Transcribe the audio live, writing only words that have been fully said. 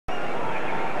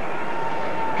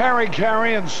Harry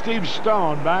Carey and Steve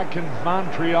Stone back in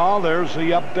Montreal. There's the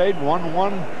update.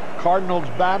 1-1 Cardinals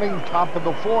batting, top of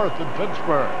the fourth in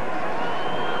Pittsburgh.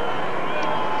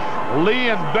 Lee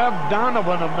and Bev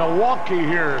Donovan of Milwaukee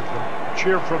here to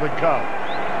cheer for the Cubs.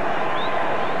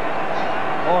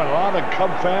 Oh, a lot of Cub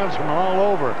fans from all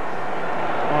over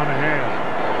on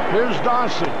hand. Here's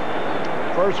Dawson.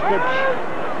 First pitch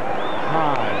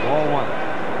high, ball one.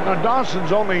 Now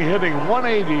Dawson's only hitting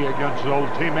 180 against his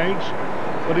old teammates,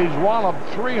 but he's walloped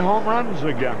 3 home runs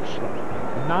against them.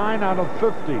 9 out of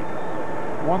 50.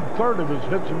 1/3 of his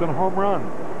hits have been home run.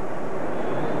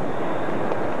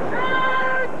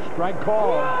 Strike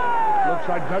call. Looks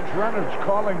like Dutch Renner's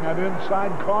calling that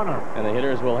inside corner. And the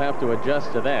hitters will have to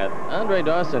adjust to that. Andre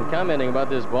Dawson, commenting about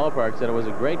this ballpark, said it was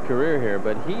a great career here,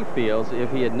 but he feels if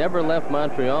he had never left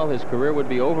Montreal, his career would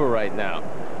be over right now.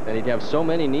 And he'd have so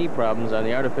many knee problems on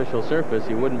the artificial surface,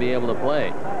 he wouldn't be able to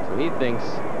play. So he thinks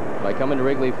by coming to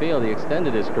Wrigley Field, he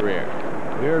extended his career.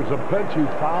 Here's a pitch. He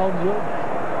fouls it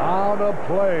out of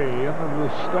play into the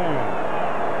stand.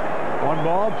 1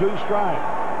 ball, 2 strikes.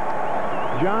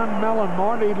 John Mellon,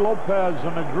 Marty Lopez,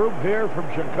 and a group here from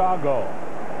Chicago.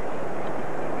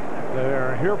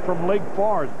 They're here from Lake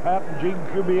Forest. Pat and Gene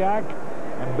Kubiak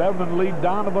and Bevan Lee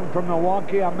Donovan from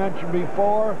Milwaukee, I mentioned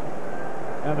before.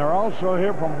 And they're also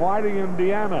here from Whiting,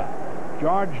 Indiana.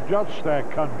 George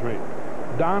Justak country.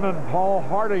 Don and Paul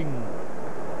Harding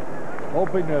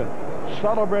hoping to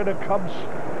celebrate a Cubs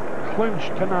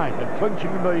clinch tonight. They're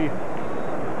clinching in the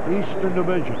Eastern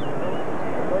Division.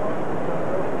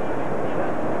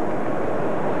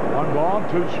 1 ball,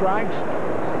 2 strikes.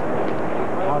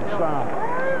 Outside.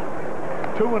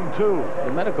 2-2.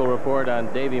 The medical report on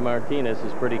Davey Martinez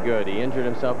is pretty good. He injured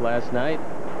himself last night,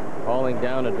 hauling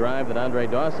down a drive that Andre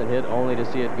Dawson hit, only to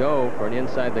see it go for an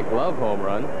inside-the-glove home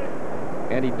run.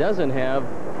 And he doesn't have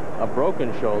a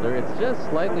broken shoulder. It's just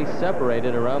slightly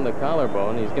separated around the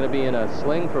collarbone. He's going to be in a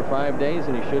sling for 5 days,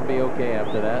 and he should be okay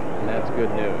after that, and that's good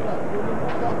news.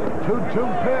 2-2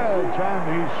 pitch, and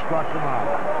he struck him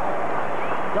out.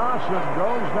 Dawson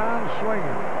goes down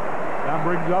swinging. That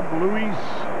brings up Luis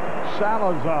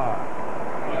Salazar,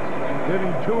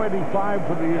 hitting .285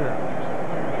 for the year.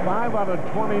 5 out of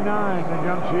 29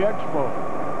 against the Expos,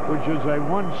 which is a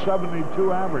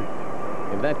 .172 average.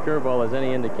 If that curveball is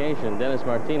any indication, Dennis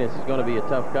Martinez is going to be a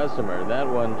tough customer. That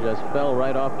one just fell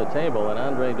right off the table, and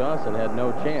Andre Dawson had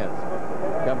no chance.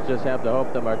 Cubs just have to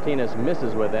hope that Martinez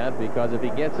misses with that, because if he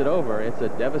gets it over, it's a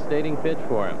devastating pitch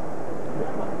for him.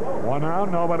 1 out,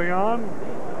 nobody on.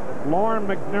 Lauren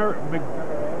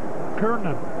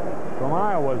McKernan from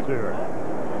Iowa's here.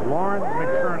 Lauren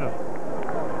McKernan,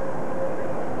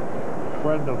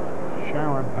 friend of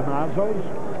Sharon Panazzo's.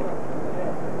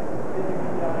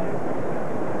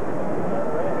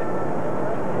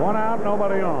 1 out,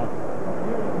 nobody on.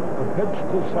 The pitch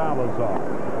to Salazar.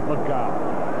 Look out.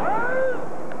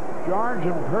 George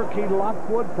and Perky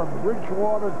Lockwood from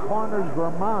Bridgewater Corners,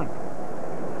 Vermont.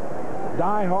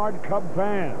 Die-hard Cub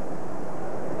fans.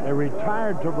 They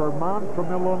retired to Vermont from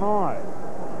Illinois.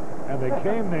 And they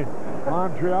came to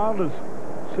Montreal to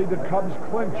see the Cubs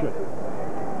clinch it.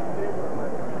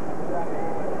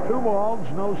 2 balls,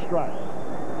 no strikes.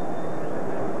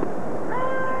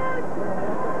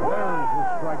 There's the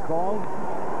strike called.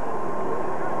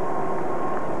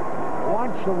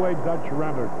 Watch the way Dutch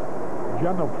Renner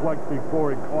genuflect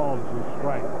before he calls the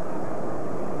strike.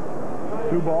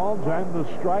 2 balls and the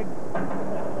strike.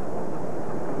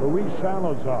 Luis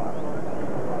Salazar.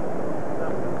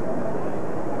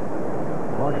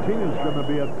 Martinez is going to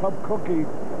be a tough cookie.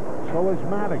 So is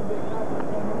Maddox.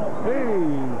 He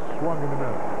swung and a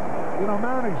miss. You know,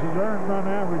 Maddox's earned run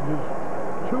average is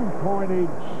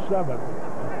 2.87,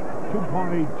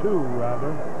 2.82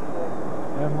 rather,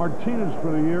 and Martinez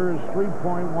for the year is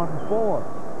 3.14.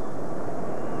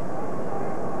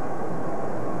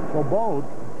 So both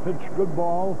pitch good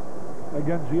ball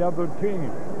against the other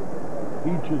team.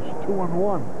 Each is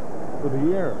 2-1 for the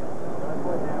year.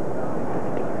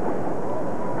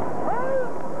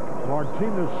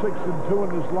 Martinez 6-2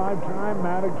 in his lifetime.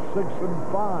 Maddox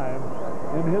 6-5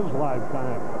 in his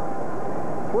lifetime.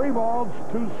 3 balls,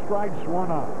 2 strikes,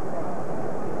 1 out.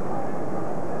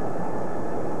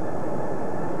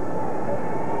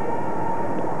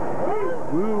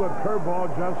 Ooh, a curveball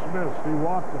just missed. He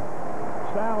walked it.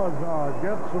 Salazar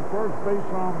gets the first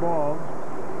base on balls,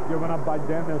 given up by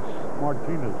Dennis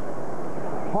Martinez.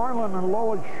 Harlan and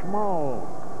Lois Schmo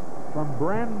from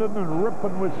Brandon and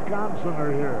Ripon, Wisconsin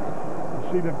are here to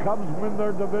see the Cubs win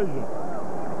their division.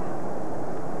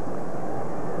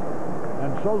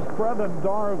 And so's Fred and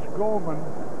Doris Goldman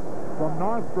from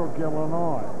Northbrook,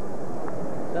 Illinois.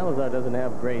 Salazar doesn't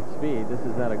have great speed. This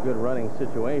is not a good running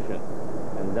situation.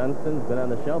 And Dunston's been on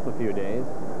the shelf a few days.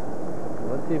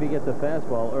 Let's see if he gets a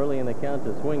fastball early in the count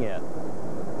to swing at.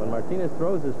 When Martinez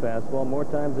throws his fastball, more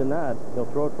times than not, he'll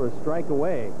throw it for a strike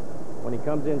away. When he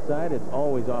comes inside, it's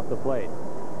always off the plate.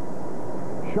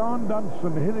 Shawon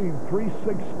Dunston hitting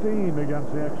 .316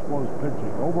 against the Expos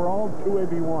pitching. Overall,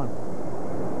 .281.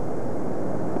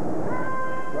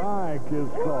 Strike is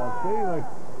called.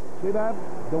 See that?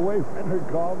 The way Renner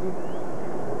called it?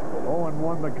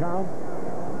 0-1 the count.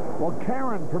 Well,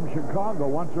 Karen from Chicago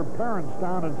wants her parents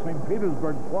down in St.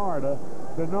 Petersburg, Florida,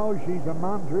 to know she's in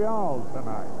Montreal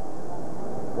tonight.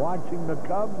 Watching the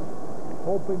Cubs,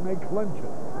 hoping they clinch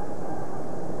it.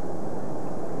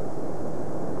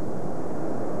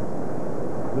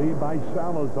 Lead by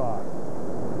Salazar.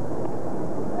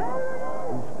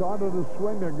 He started to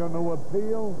swing. They're going to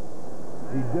appeal.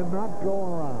 He did not go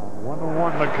around.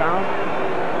 1-1 the count.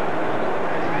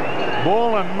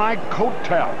 Bull and Mike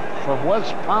Kotel from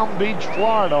West Palm Beach,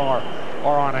 Florida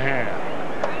are on hand.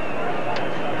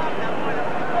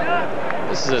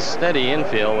 This is a steady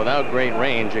infield without great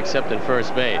range except in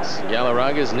first base.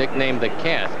 Galarraga's nicknamed the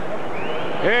Cat.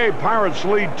 Hey, Pirates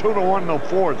lead 2-1 in the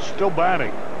fourth. Still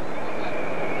batting.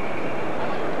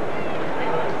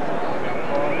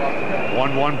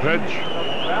 1-1 pitch.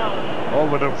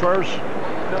 Over to first.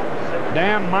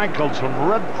 Dan Michaels from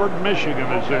Redford,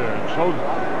 Michigan is there. And so's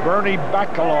Bernie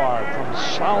Bacalar from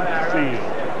Southfield,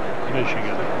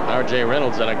 Michigan. R.J.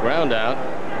 Reynolds on a ground out.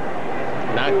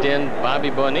 Knocked in Bobby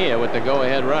Bonilla with the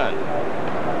go-ahead run.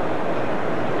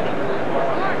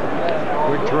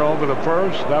 Quick throw over the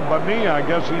first. That Bonilla, I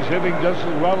guess he's hitting just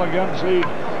as well against the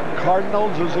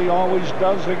Cardinals as he always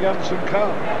does against the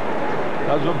Cubs.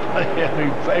 Doesn't play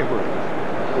any favorites.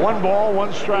 1 ball,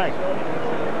 1 strike.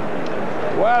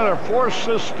 Well, there are 4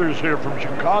 sisters here from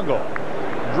Chicago.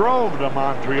 Drove to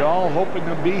Montreal, hoping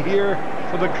to be here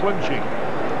for the clinching.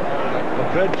 The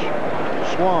pitch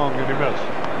swung and he missed.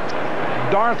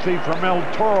 Dorothy from El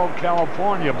Toro,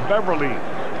 California. Beverly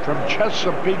from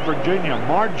Chesapeake, Virginia.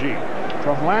 Margie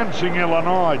from Lansing,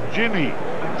 Illinois. Ginny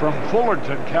from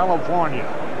Fullerton, California.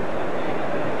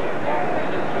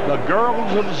 The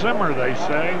girls of Zimmer, they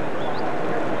say.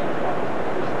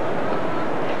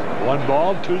 1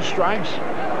 ball, 2 strikes.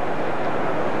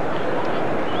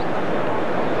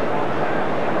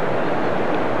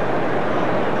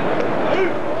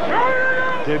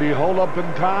 Did he hold up in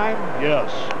time?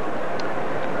 Yes.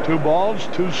 2 balls,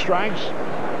 2 strikes.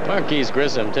 Marquise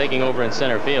Grissom, taking over in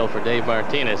center field for Dave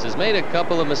Martinez, has made a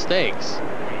couple of mistakes.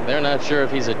 They're not sure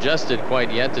if he's adjusted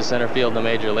quite yet to center field in the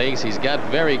major leagues. He's got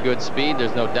very good speed.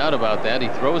 There's no doubt about that. He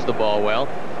throws the ball well,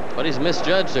 but he's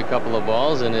misjudged a couple of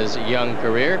balls in his young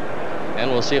career,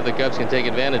 and we'll see if the Cubs can take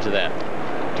advantage of that.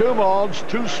 2 balls,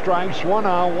 2 strikes, 1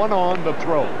 out, 1 on to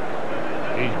throw.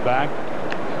 He's back.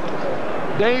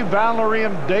 Dave Valerie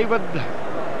and David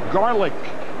Garlick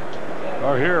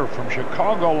are here from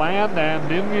Chicagoland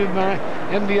and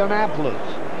Indianapolis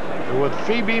with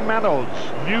Phoebe Meadows'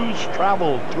 News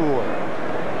Travel Tour,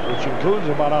 which includes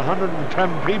about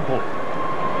 110 people.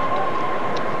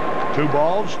 2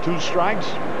 balls, 2 strikes.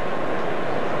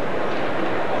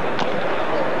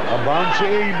 A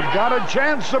bouncy, got a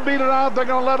chance to beat it out. They're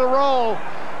going to let it roll.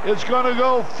 It's going to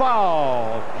go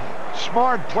foul.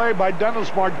 Smart play by Dennis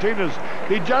Martinez.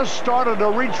 He just started to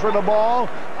reach for the ball.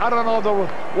 I don't know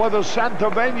whether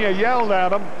Santavenia yelled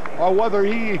at him or whether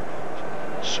he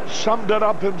summed it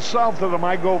up himself that it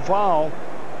might go foul.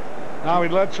 Now he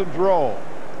lets it throw.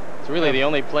 It's really the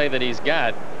only play that he's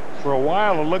got. For a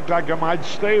while it looked like it might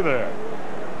stay there,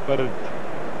 but it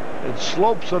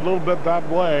slopes a little bit that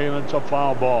way, and it's a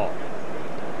foul ball.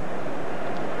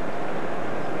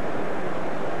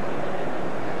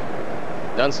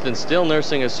 Dunston still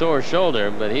nursing a sore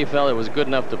shoulder, but he felt it was good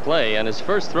enough to play. On his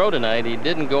first throw tonight, he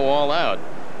didn't go all out,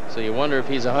 so you wonder if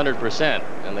he's 100%.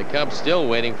 And the Cubs still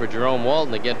waiting for Jerome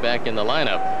Walton to get back in the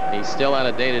lineup. He's still on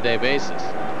a day-to-day basis.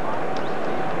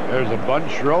 There's a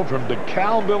bunch throw from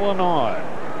DeKalb, Illinois.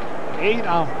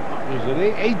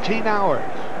 18 hours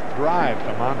drive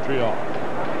to Montreal.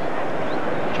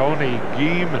 Tony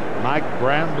Geem and Mike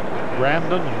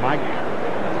Brandon and Mike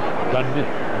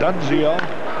Dunzio.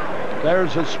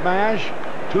 There's a smash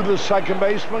to the second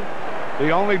baseman. The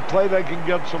only play they can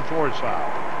get some force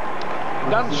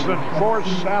out. Dunston forced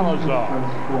Salazar.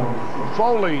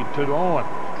 Foley to Owen.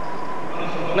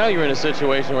 Now you're in a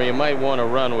situation where you might want to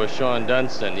run with Shawon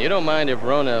Dunston. You don't mind if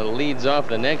Wrona leads off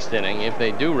the next inning if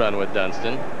they do run with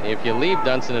Dunston. If you leave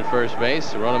Dunston at first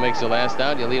base, Wrona makes the last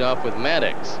out, you lead off with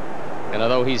Maddox. And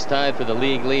although he's tied for the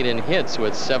league lead in hits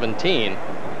with 17,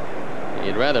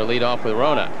 you'd rather lead off with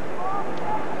Wrona.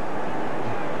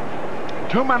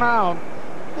 2 men out.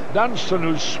 Dunston,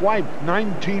 who's swiped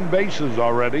 19 bases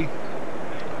already.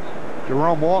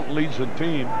 Jerome Walton leads the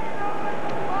team.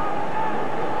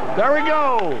 There we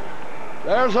go.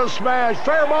 There's a smash.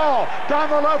 Fair ball down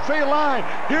the left field line.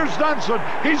 Here's Dunston.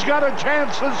 He's got a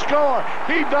chance to score.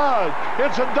 He does.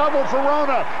 It's a double for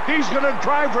Wrona. He's going to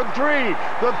try for 3.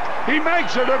 He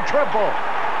makes it a triple.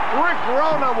 Rick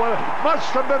Wrona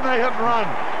must have been the hit and run.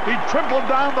 He tripled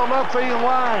down the left field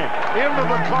line into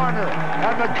the corner,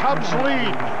 and the Cubs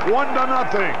lead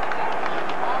 1-0.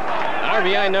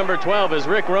 RBI number 12 as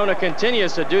Rick Wrona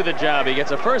continues to do the job. He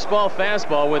gets a first ball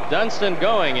fastball with Dunston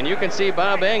going, and you can see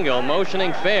Bob Engel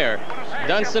motioning fair.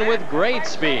 Dunston with great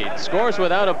speed, scores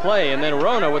without a play, and then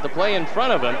Wrona with the play in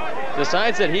front of him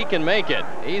decides that he can make it.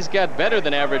 He's got better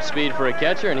than average speed for a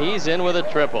catcher, and he's in with a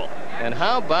triple. And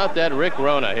how about that Rick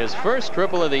Wrona, his first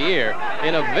triple of the year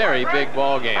in a very big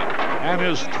ball game. And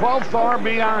his 12th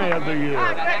RBI of the year.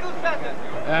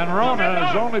 And Wrona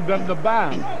has only been to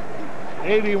bat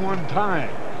 81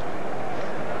 times.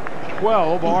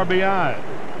 12 RBI.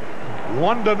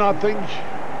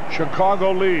 1-0,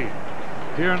 Chicago lead.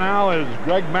 Here now is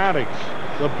Greg Maddux,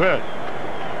 the pitch.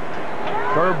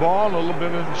 Curveball a little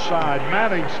bit inside.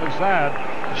 Maddux has had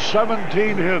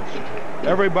 17 hits.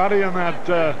 Everybody in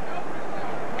that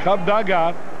Cub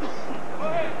dugout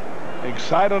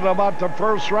excited about the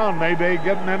first run. Maybe they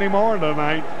getting any more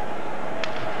tonight.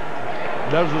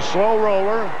 There's a slow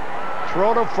roller.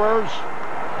 Throw to first.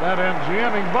 That ends the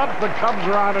inning, but the Cubs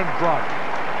are out in front.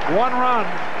 1 run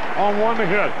on 1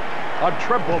 hit. A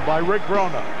triple by Rick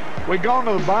Wrona. We go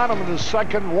to the bottom of the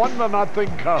second,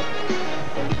 1-0 Cubs.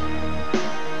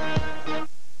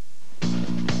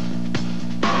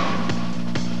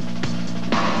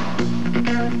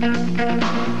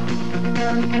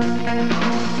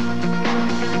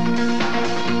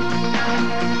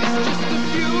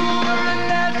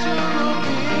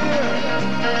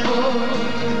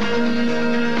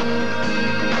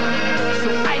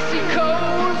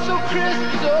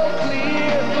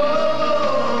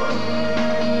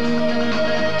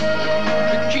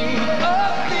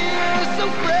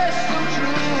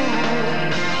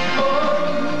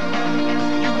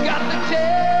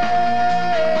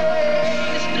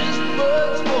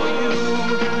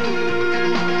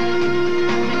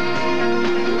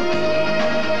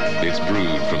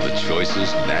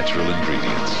 Natural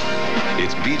ingredients.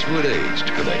 It's beechwood aged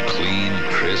for that clean,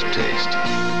 crisp taste.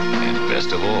 And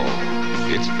best of all,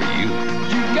 it's for you.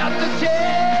 You got the taste.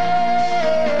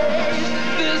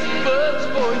 This bud's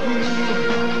for you.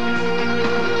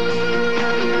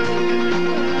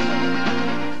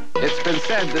 It's been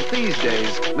said that these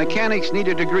days, mechanics need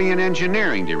a degree in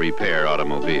engineering to repair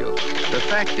automobiles. The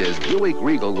fact is, Buick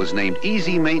Regal was named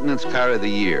Easy Maintenance Car of the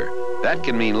Year. That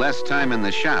can mean less time in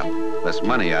the shop, less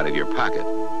money out of your pocket.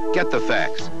 Get the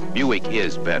facts. Buick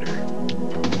is better.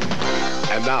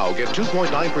 And now, get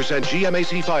 2.9%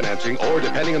 GMAC financing, or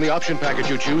depending on the option package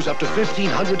you choose, up to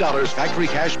 $1,500 factory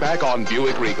cash back on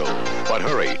Buick Regal. But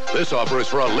hurry, this offer is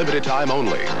for a limited time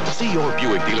only. See your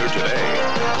Buick dealer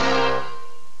today.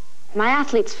 My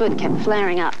athlete's foot kept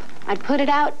flaring up. I'd put it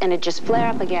out, and it'd just flare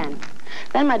up again.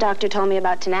 Then my doctor told me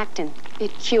about Tinactin.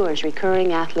 It cures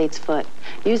recurring athlete's foot.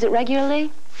 Use it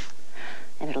regularly,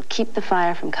 and it'll keep the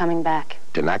fire from coming back.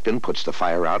 Tinactin puts the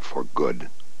fire out for good.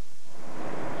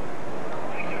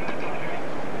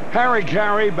 Harry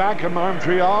Carey back in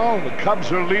Montreal. The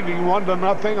Cubs are leading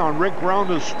 1-0 on Rick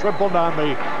Wrona's triple down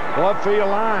the left field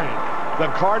line. The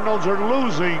Cardinals are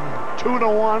losing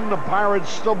 2-1. The Pirates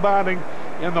still batting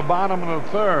in the bottom of the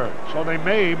third, so they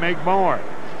may make more.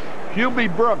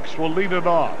 Hubie Brooks will lead it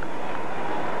off.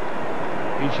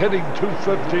 He's hitting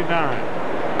 .259.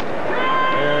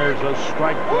 There's a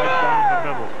strike right down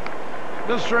the middle.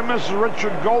 Mr. and Mrs.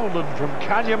 Richard Golden from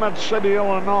Calumet City,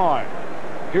 Illinois.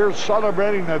 Here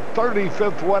celebrating their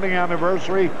 35th wedding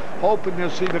anniversary, hoping to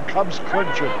see the Cubs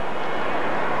clinch it.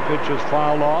 Pitch is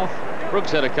fouled off.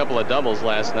 Brooks had a couple of doubles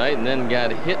last night and then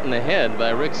got hit in the head by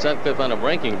Rick Sutcliffe on a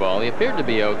breaking ball. He appeared to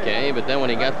be okay, but then when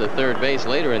he got to third base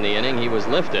later in the inning, he was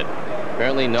lifted.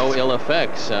 Apparently no ill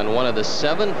effects on one of the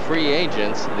 7 free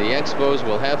agents the Expos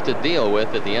will have to deal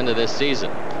with at the end of this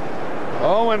season.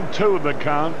 0-2 the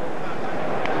count.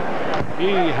 He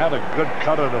had a good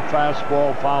cut of the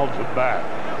fastball, fouls it back.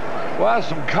 Well,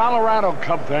 some Colorado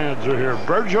Cub fans are here.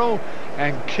 Virgil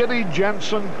and Kitty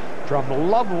Jensen from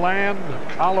Loveland,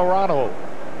 Colorado.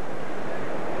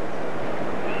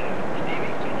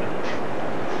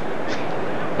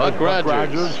 Buck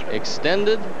Rogers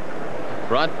extended,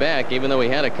 brought back, even though he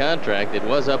had a contract. It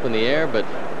was up in the air, but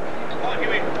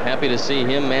happy to see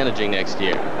him managing next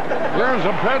year. Here's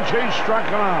a pitch. He struck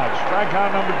him out.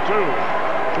 Strikeout number 2.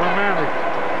 Dramatic.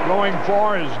 going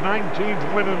for his 19th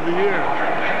win of the year.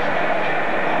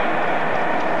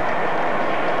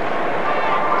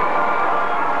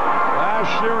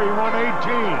 Last year he won 18.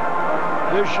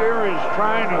 This year he's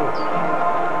trying to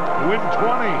win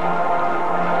 20.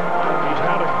 He's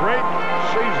had a great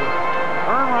season.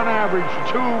 Earned run average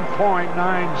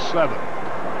 2.97.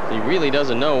 He really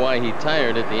doesn't know why he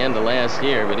tired at the end of last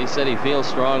year, but he said he feels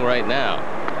strong right now.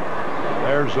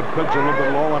 There's the pitch a little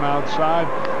bit low and outside.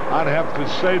 I'd have to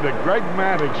say that Greg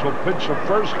Maddux will pitch the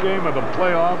first game of the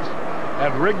playoffs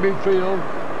at Wrigley Field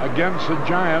against the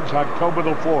Giants October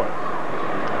the 4th,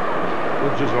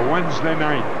 which is a Wednesday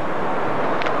night.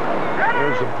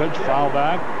 There's the pitch, foul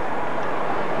back.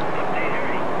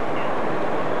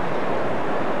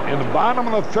 In the bottom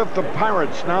of the 5th, the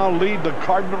Pirates now lead the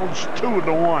Cardinals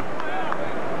 2-1.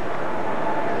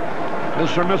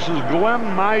 Mr. and Mrs. Glenn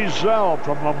Mizell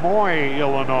from Lemoyne,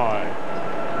 Illinois,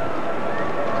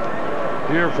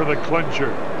 here for the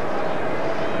clincher.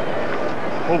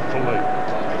 Hopefully.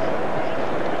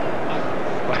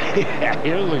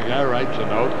 Here's the guy writes a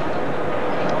note.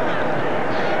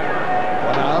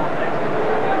 One out.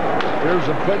 Here's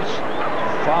a pitch.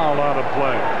 Foul out of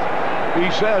play. He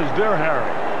says, "Dear Harry,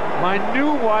 my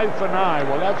new wife and I,"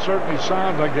 well, that certainly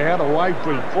sounds like they had a wife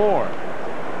before,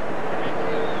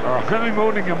 "are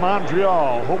honeymooning in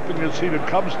Montreal, hoping to see the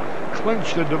Cubs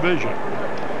clinch the division.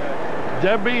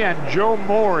 Debbie and Joe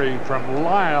Morey from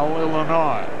Lisle,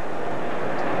 Illinois."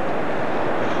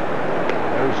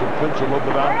 There's a pitch a little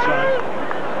bit outside.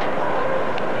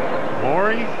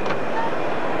 Morey.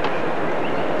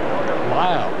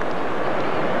 Lisle.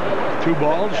 2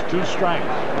 balls, 2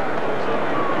 strikes.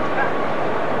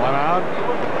 1 out.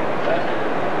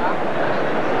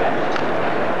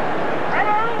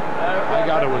 I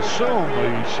got to assume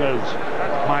that he says,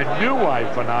 "My new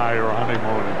wife and I are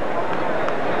honeymooning."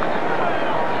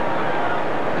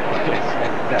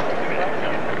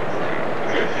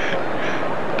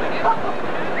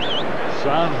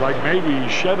 Sounds like maybe he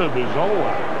shedded his old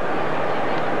one.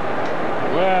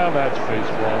 Well, that's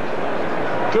baseball.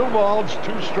 2 balls,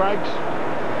 2 strikes.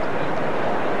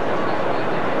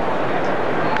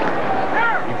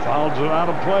 He fouls it out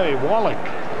of play. Wallach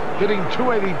hitting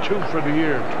 .282 for the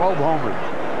year, 12 homers,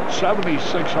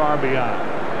 76 RBI.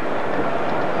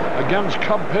 Against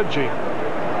Cub pitching,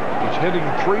 he's hitting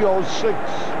 .306.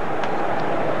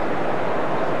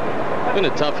 It's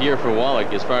been a tough year for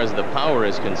Wallach as far as the power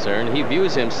is concerned. He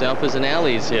views himself as an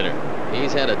alleys hitter.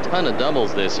 He's had a ton of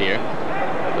doubles this year,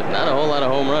 but not a whole lot of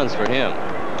home runs for him.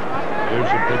 Here's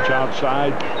a pitch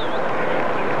outside.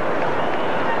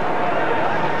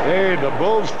 Hey, the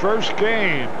Bulls' first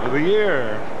game of the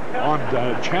year on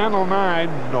Channel 9,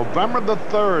 November the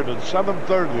 3rd at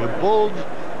 7:30. The Bulls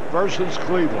versus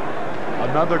Cleveland.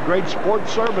 Another great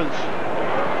sports service.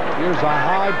 Here's a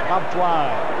high pop fly.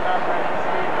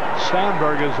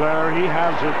 Sandberg is there. He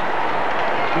has it.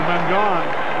 2 men gone.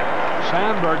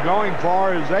 Sandberg going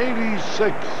for his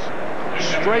 86th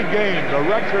straight game. The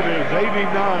record is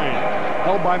 89,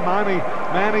 held by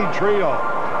Manny Trio.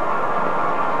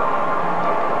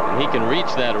 He can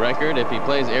reach that record if he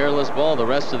plays airless ball the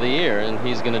rest of the year, and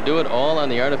he's going to do it all on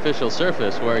the artificial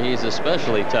surface where he's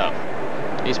especially tough.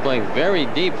 He's playing very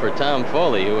deep for Tom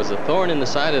Foley, who was a thorn in the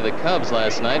side of the Cubs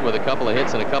last night with a couple of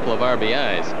hits and a couple of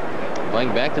RBIs.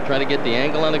 Playing back to try to get the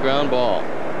angle on the ground ball.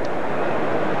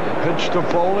 Pitch to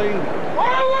Foley.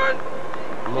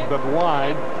 A little bit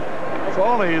wide.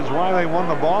 Foley is why they won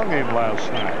the ball game last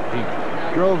night. He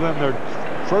drove in their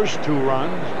first 2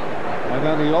 runs, and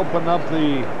then he opened up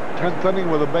the 10th inning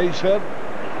with a base hit.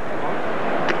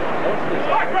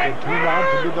 It turned out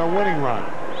to be their winning run.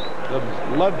 That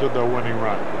led to their winning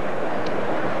run.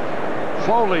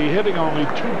 Foley hitting only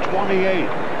 .228.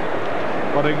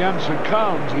 But against the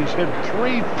Cubs, he's hit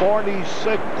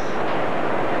 .346.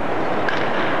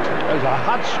 There's a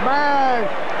hot smash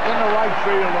in the right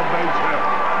field, a base hit.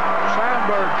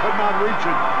 Sandberg could not reach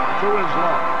it through his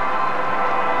left.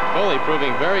 Foley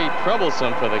proving very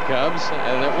troublesome for the Cubs,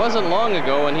 and it wasn't long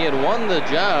ago when he had won the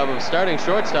job of starting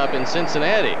shortstop in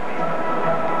Cincinnati.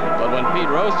 But when Pete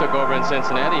Rose took over in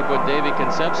Cincinnati, he put Davey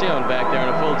Concepcion back there on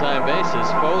a full-time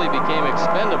basis. Foley became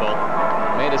expendable.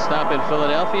 Made a stop in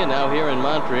Philadelphia, now here in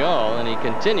Montreal, and he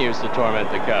continues to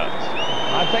torment the Cubs.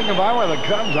 I think if I were the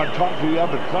Cubs, I'd talk to the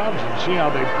other clubs and see how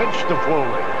they pitched to Foley.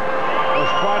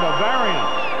 There's quite a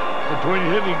variance between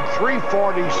hitting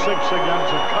 .346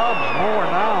 against the Cubs, more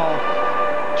now.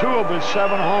 2 of his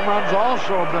 7 home runs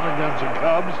also have been against the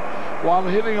Cubs, while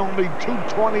hitting only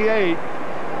 .228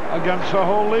 against the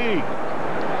whole league.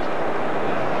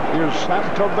 Here's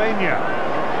Santovenia,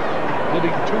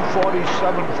 hitting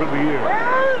 .247 for the year.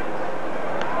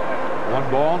 1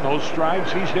 ball, no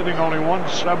strikes. He's hitting only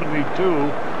 172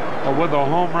 with a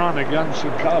home run against the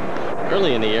Cubs.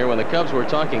 Early in the year, when the Cubs were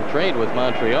talking trade with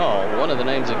Montreal, one of the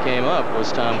names that came up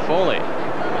was Tom Foley.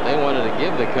 They wanted to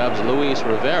give the Cubs Luis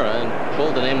Rivera and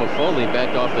pulled the name of Foley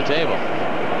back off the table.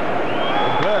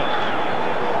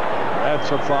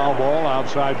 That's a foul ball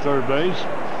outside third base.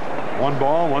 1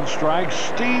 ball, 1 strike.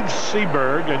 Steve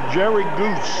Seberg and Jerry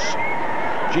Goose,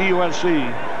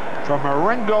 G-U-S-E, from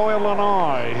Marengo,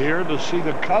 Illinois, here to see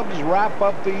the Cubs wrap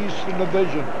up the Eastern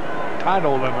Division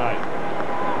title tonight.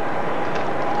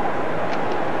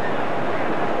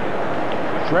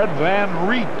 Fred Van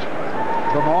Riet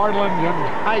from Arlington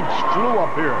Heights flew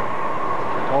up here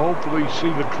to hopefully see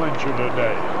the clincher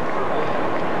today.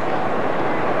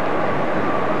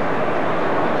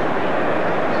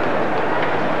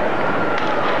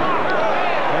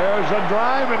 There's a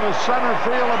drive into center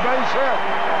field, a base hit.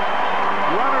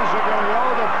 Runners are going to go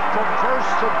from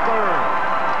first to third.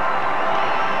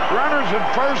 Runners at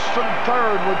first and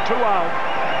third with 2 out.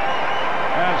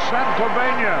 And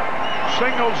Santovenia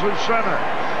singles at center.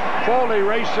 Foley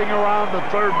racing around to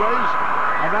third base,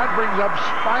 and that brings up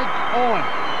Spike Owen.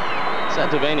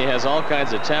 Santovenia has all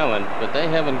kinds of talent, but they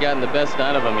haven't gotten the best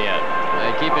out of him yet.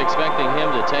 They keep expecting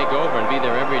him to take over and be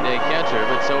their everyday catcher,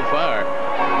 but so far,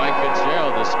 Mike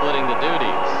Fitzgerald is splitting the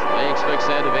duties. They expect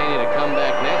Santovenia to come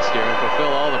back next year and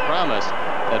fulfill all the promise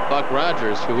that Buck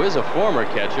Rogers, who is a former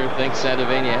catcher, thinks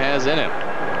Santovenia has in him.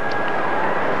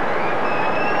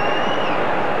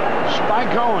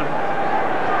 Spike Owen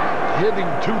hitting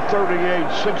 .238,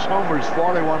 6 homers,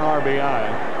 41 RBI.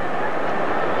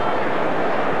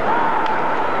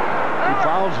 He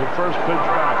fouls the first pitch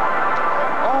back.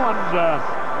 Owen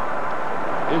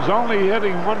is only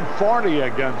hitting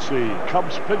 .140 against the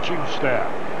Cubs pitching staff.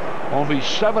 Only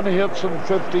 7 hits and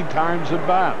 50 times at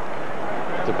bat.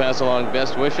 To pass along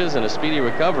best wishes and a speedy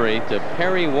recovery to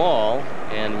Perry Wall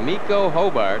and Miko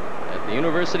Hobart at the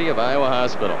University of Iowa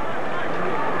Hospital.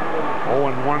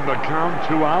 0-1 the count,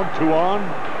 2 out, 2 on,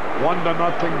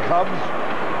 1-0 Cubs.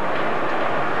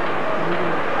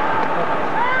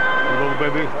 A little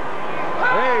bit.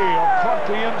 Hey, caught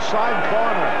the inside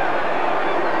corner.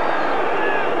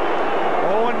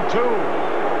 0-2.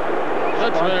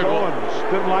 Dutch Renner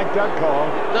didn't like that call.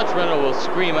 Dutch Renner will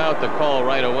scream out the call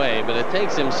right away, but it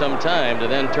takes him some time to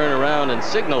then turn around and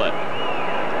signal it.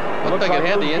 Looked like it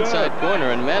had the inside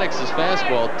corner, and Maddox's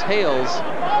fastball tails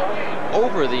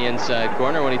over the inside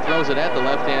corner when he throws it at the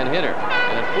left-hand hitter,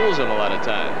 and it fools him a lot of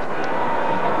times.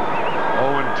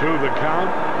 0-2 the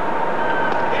count.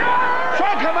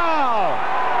 Struck him out!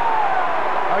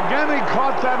 Again, he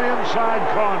caught that inside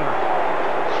corner.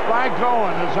 Spike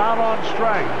Owen is out on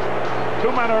strikes.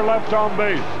 2 men are left on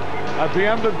base. At the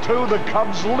end of 2, the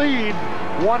Cubs lead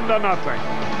 1-0.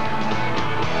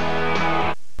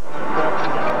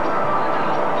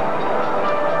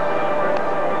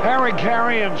 Harry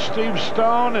Carey and Steve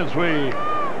Stone as we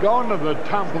go into the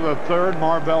top of the 3rd.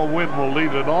 Marvell Wynn will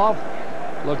lead it off,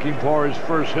 looking for his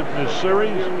first hit in this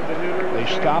series. They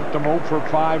stopped him 0 for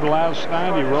 5 last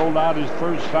night. He rolled out his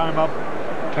first time up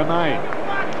tonight.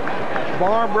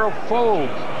 Barbara Fold,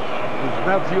 his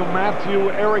nephew Matthew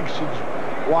Erickson's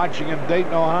watching in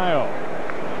Dayton, Ohio.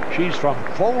 She's from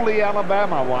Foley,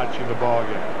 Alabama, watching the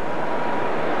ballgame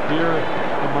here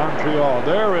in Montreal.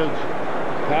 There is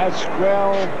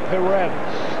Pascual Perez.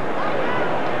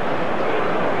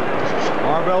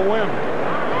 Marvell Wynn.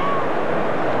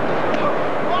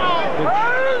 Pitch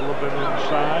a little bit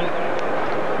inside.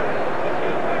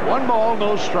 1 ball,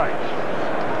 no strikes.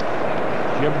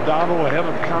 Jim Donald, head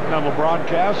of Continental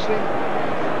Broadcasting,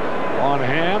 on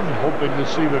hand, hoping to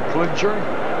see the clincher.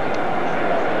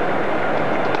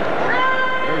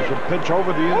 There's a pitch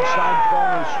over the inside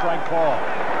corner, strike call.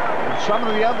 And some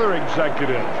of the other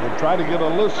executives will try to get a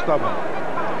list of them.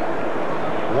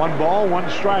 1 ball, 1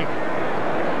 strike.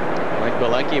 Mike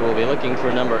Bilecki will be looking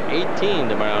for number 18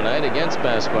 tomorrow night against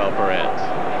Pascual Perez.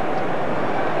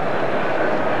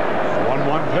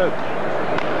 1-1 pitch.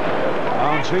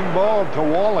 Bouncing ball to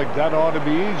Wallach. That ought to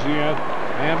be easy,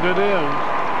 and it is.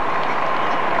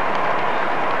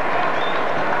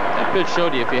 That pitch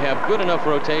showed you if you have good enough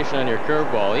rotation on your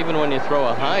curveball, even when you throw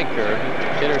a high curve,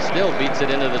 the hitter still beats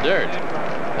it into the dirt.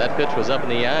 That pitch was up in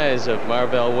the eyes of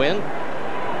Marvell Wynn.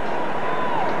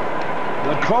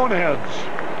 The Coneheads.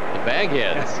 The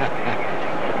Bagheads.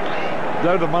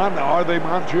 Are they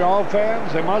Montreal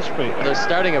fans? They must be. They're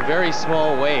starting a very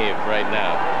small wave right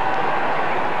now.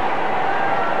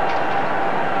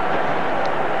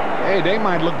 Hey, they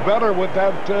might look better with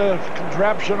that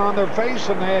contraption on their face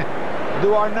than they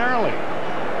do ordinarily.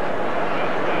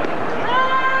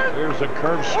 Here's a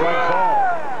curve strike call.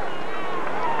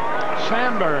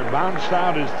 Sandberg bounced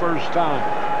out his first time.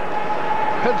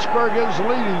 Pittsburgh is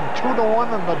leading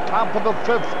 2-1 in the top of the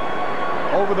 5th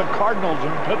over the Cardinals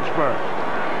in Pittsburgh.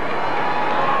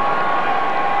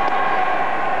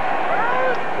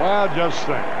 Well, just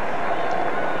think.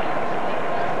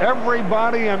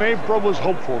 Everybody in April was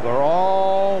hopeful. They're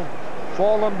all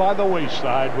fallen by the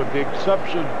wayside with the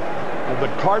exception of the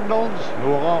Cardinals,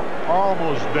 who are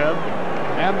almost dead,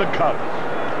 and the Cubs.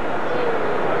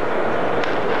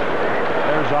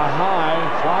 There's a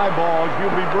high fly ball.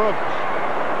 Hubie Brooks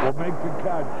will make the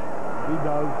catch. He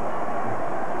does.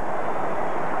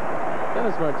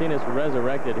 Dennis Martinez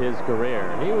resurrected his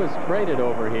career. He was traded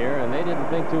over here, and they didn't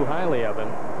think too highly of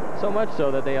him. So much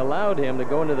so that they allowed him to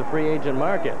go into the free agent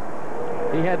market.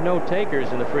 He had no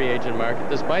takers in the free agent market,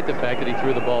 despite the fact that he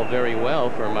threw the ball very well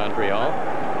for Montreal.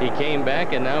 He came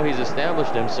back, and now he's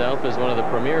established himself as one of the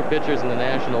premier pitchers in the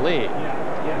National League.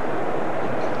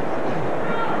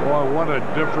 Boy, what a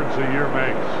difference a year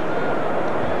makes.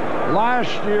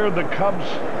 Last year, the Cubs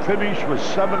finished with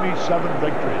 77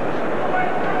 victories.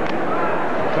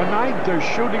 Tonight, they're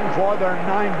shooting for their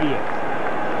 90th.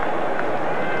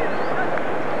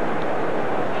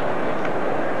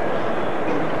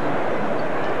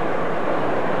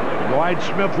 Dwight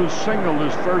Smith has singled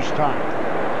his first time.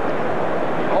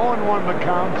 0-1 the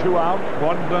count, 2 out,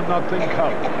 1-0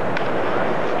 Cubs.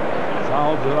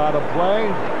 Fouls it out of play,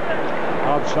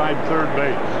 outside third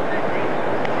base.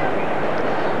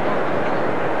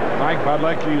 Mike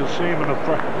Badlecki, you see him in the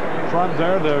front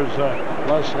there. There's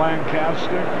Les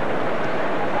Lancaster.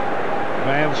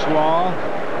 Vance Law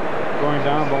going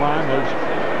down the line. There's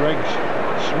Greg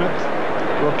Smith,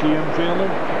 rookie infielder.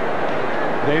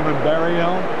 Damon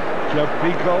Barrio, Jeff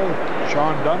Pico,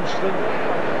 Shawon Dunston,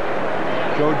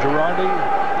 Joe Girardi.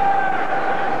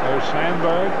 There's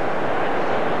Sandberg.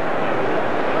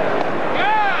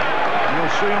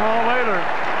 You'll see them all later.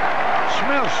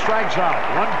 Smith strikes out.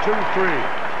 1, 2,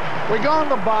 3. We go on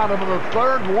the bottom of the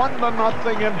third,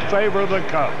 1-0 in favor of the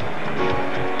Cubs.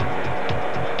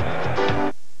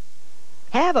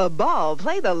 Have a ball,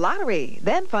 play the lottery.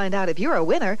 Then find out if you're a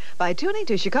winner by tuning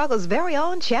to Chicago's very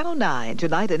own Channel 9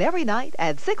 tonight and every night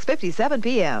at 6:57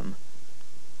 p.m.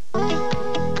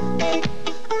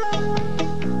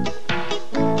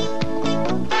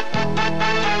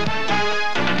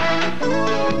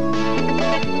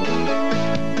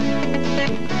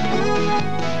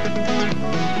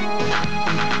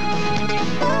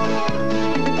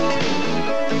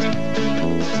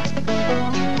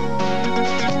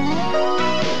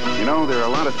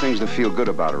 Things to feel good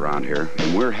about around here,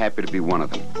 and we're happy to be one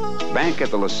of them. Bank at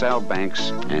the LaSalle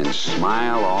Banks and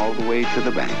smile all the way to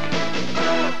the bank.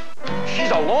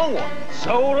 She's a long one.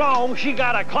 So long, she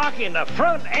got a clock in the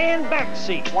front and back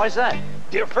seat. Why's that?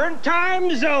 Different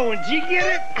time zones, you get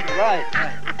it? Right.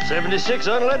 76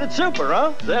 unleaded super,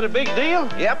 huh? Is that a big deal?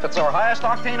 Yep, it's our highest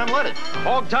octane unleaded.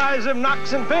 Hog ties them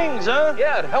knocks and pings, huh?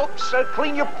 Yeah, it helps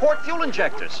clean your port fuel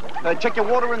injectors. Check your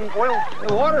water and oil.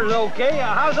 The water's okay.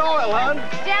 How's oil, hon?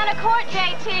 Down a quart,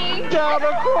 JT. Down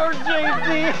a quart,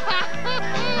 JT.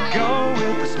 Go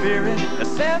with the spirit of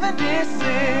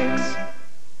 76.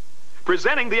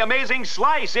 Presenting the amazing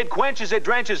Slice. It quenches, it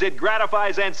drenches, it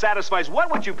gratifies, and satisfies.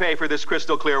 What would you pay for this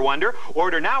crystal clear wonder?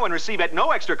 Order now and receive at no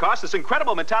extra cost this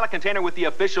incredible metallic container with the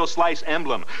official Slice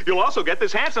emblem. You'll also get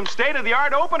this handsome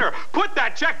state-of-the-art opener. Put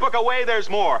that checkbook away, there's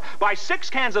more. Buy 6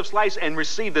 cans of Slice and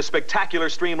receive the spectacular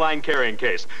streamlined carrying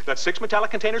case. That's 6 metallic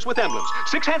containers with emblems,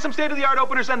 6 handsome state-of-the-art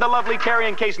openers, and the lovely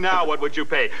carrying case. Now, what would you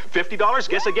pay? $50?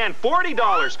 Guess again. $40.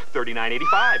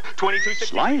 $39.85. $22.60.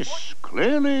 Slice,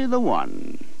 clearly the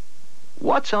one.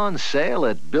 What's on sale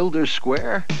at Builder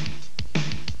Square?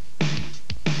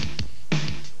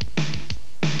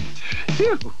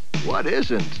 Phew, what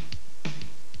isn't?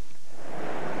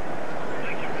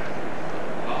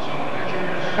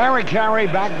 Harry Carey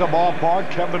back at the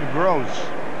ballpark. Kevin Gross,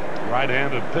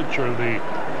 right-handed pitcher of the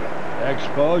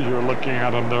Expos. You were looking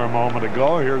at him there a moment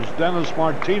ago. Here's Dennis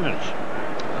Martinez.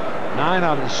 9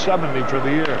 out of 70 for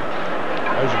the year.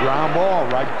 There's a ground ball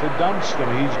right to Dunston.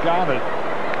 He's got it.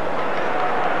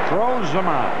 Throws them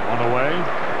out. One away.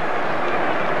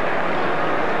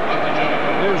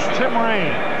 Here's Tim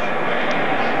Raines.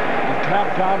 He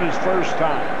tapped out his first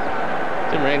time.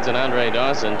 Tim Raines and Andre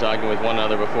Dawson talking with one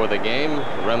another before the game,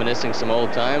 reminiscing some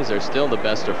old times. They're still the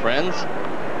best of friends.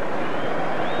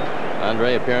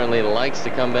 Andre apparently likes to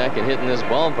come back and hit in this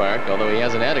ballpark, although he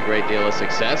hasn't had a great deal of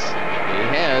success. He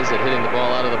has at hitting the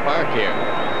ball out of the park here.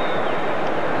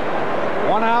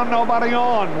 1 out, nobody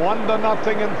on.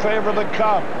 1-0 in favor of the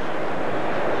Cubs.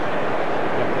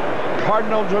 The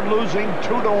Cardinals are losing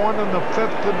 2-1 in the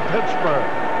 5th in Pittsburgh.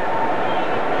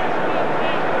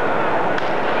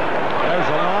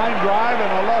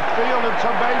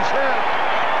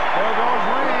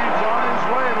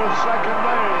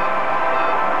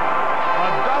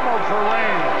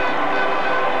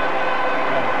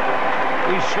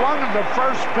 swung at the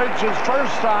first pitch his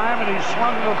first time, and he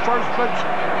swung at the first pitch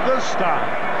this time.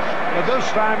 But this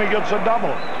time he gets a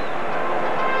double.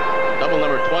 Double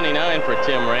number 29 for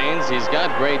Tim Raines. He's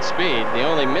got great speed. The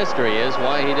only mystery is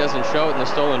why he doesn't show it in the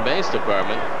stolen base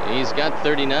department. He's got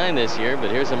 39 this year,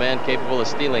 but here's a man capable of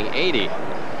stealing 80.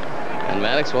 And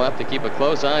Maddox will have to keep a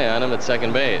close eye on him at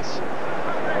second base.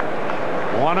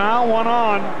 1 out, 1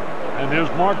 on. And here's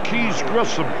Marquise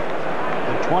Grissom,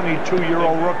 the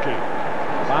 22-year-old rookie.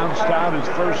 Bounced out his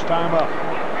first time up.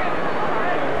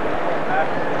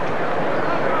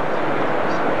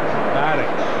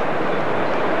 Maddox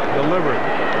delivered.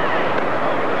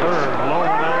 Third, low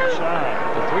and outside.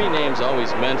 The three names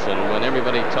always mentioned when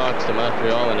everybody talks to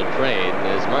Montreal in a trade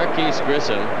is Marquise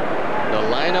Grissom,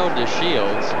 Delino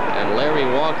DeShields, and Larry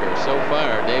Walker. So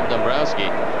far, Dave Dombrowski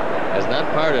has not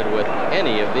parted with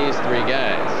any of these three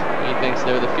guys. He thinks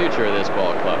they're the future of this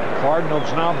ball club. Cardinals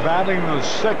now batting the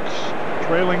 6th,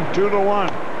 trailing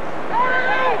 2-1.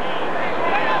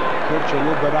 Pitch a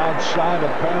little bit outside,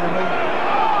 apparently.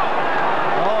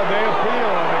 Oh, they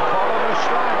appeal, and they call it a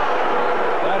strike.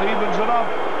 That evens it up.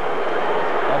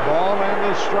 A ball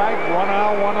and a strike, 1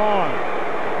 out, 1 on.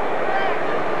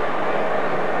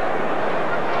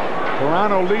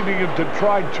 Toronto leading in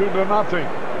Detroit 2-0.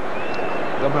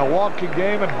 The Milwaukee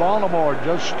game at Baltimore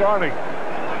just starting.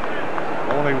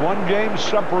 Only one game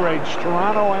separates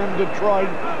Toronto and Detroit,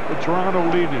 with Toronto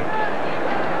leading.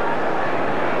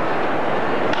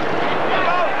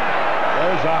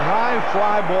 There's a high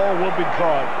fly ball, will be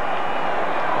caught.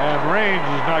 And Raines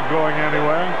is not going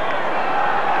anywhere.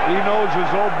 He knows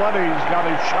his old buddy's got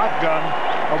a shotgun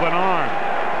of an arm.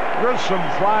 Grissom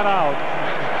flat out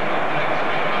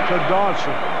to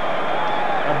Dawson.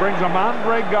 That brings him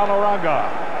Andre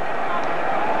Galarraga.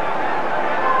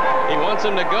 He wants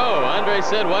him to go. Andre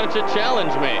said, why don't you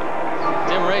challenge me?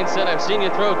 Tim Raines said, I've seen you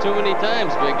throw too many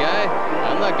times, big guy.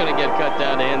 I'm not going to get cut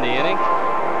down to end the inning.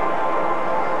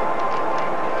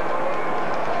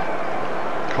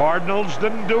 Cardinals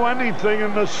didn't do anything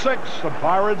in the 6th. The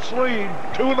Pirates lead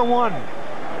 2-1.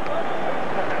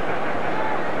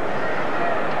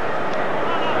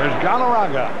 There's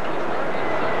Galarraga.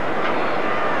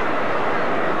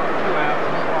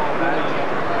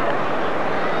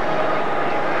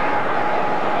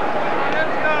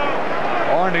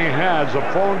 Arnie has a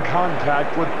phone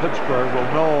contact with Pittsburgh.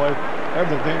 Will know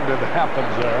everything that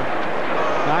happens there.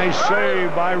 Nice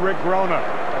save by Rick Wrona.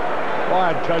 Well,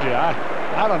 I tell you,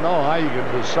 I don't know how you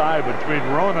can decide between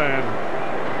Wrona and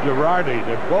Girardi.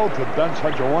 They both have done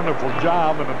such a wonderful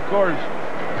job, and of course,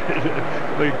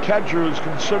 the catcher who's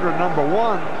considered number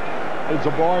 1 is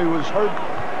a boy who was hurt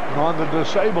and on the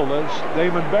disabled list,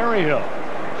 Damon Berryhill.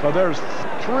 So there's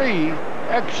 3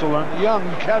 excellent young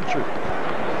catchers.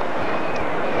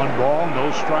 1 ball,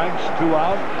 no strikes, 2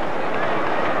 out.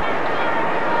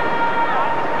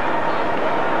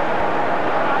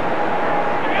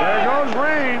 There goes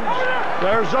Raines.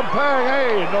 There's a peg.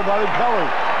 Hey, nobody colored.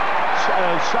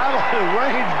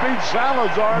 Raines beat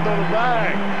Salazar to the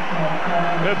bag.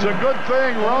 It's a good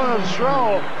thing Rona's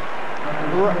throw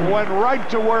went right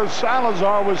to where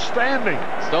Salazar was standing.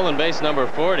 Stolen base number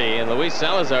 40, and Luis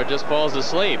Salazar just falls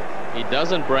asleep. He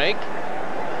doesn't break,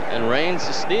 and Raines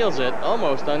steals it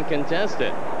almost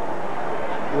uncontested.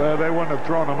 Well, they wouldn't have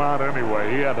thrown him out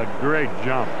anyway. He had a great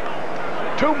jump.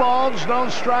 2 balls, no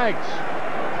strikes.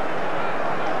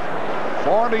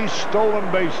 40 stolen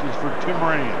bases for Tim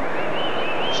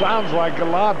Raines. Sounds like a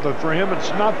lot, but for him it's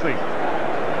nothing.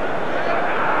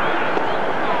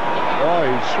 Oh,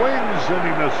 he swings and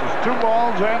he misses. 2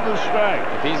 balls and a strike.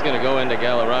 If he's going to go into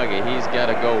Galarraga, he's got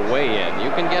to go way in.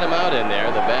 You can get him out in there.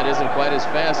 The bat isn't quite as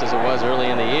fast as it was early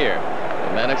in the year.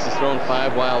 Maddox has thrown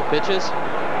 5 wild pitches.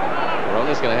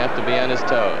 Wrona's going to have to be on his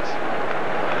toes.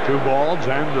 2 balls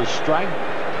and a strike.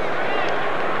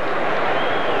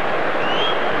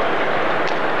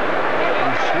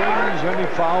 And he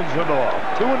fouls it off.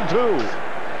 2-2.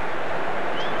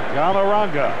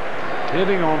 Galarraga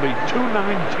hitting only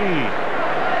 .219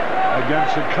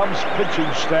 against the Cubs pitching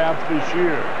staff this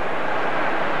year.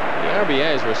 The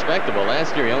RBI is respectable.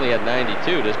 Last year he only had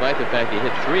 92, despite the fact he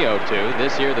hit .302.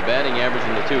 This year the batting average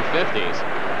in the 250s.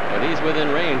 But he's within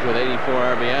range with 84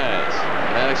 RBIs.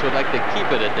 Maddox would like to keep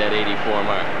it at that 84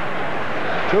 mark.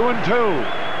 2-2.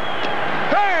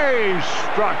 Hey,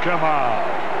 struck him out.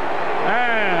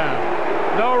 And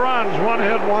no runs, 1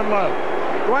 hit, 1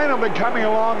 left. Dwayne will be coming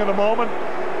along in a moment.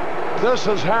 This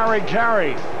is Harry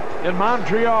Carey in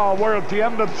Montreal. We're at the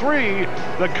end of 3.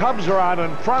 The Cubs are out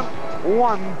in front,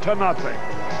 1-0.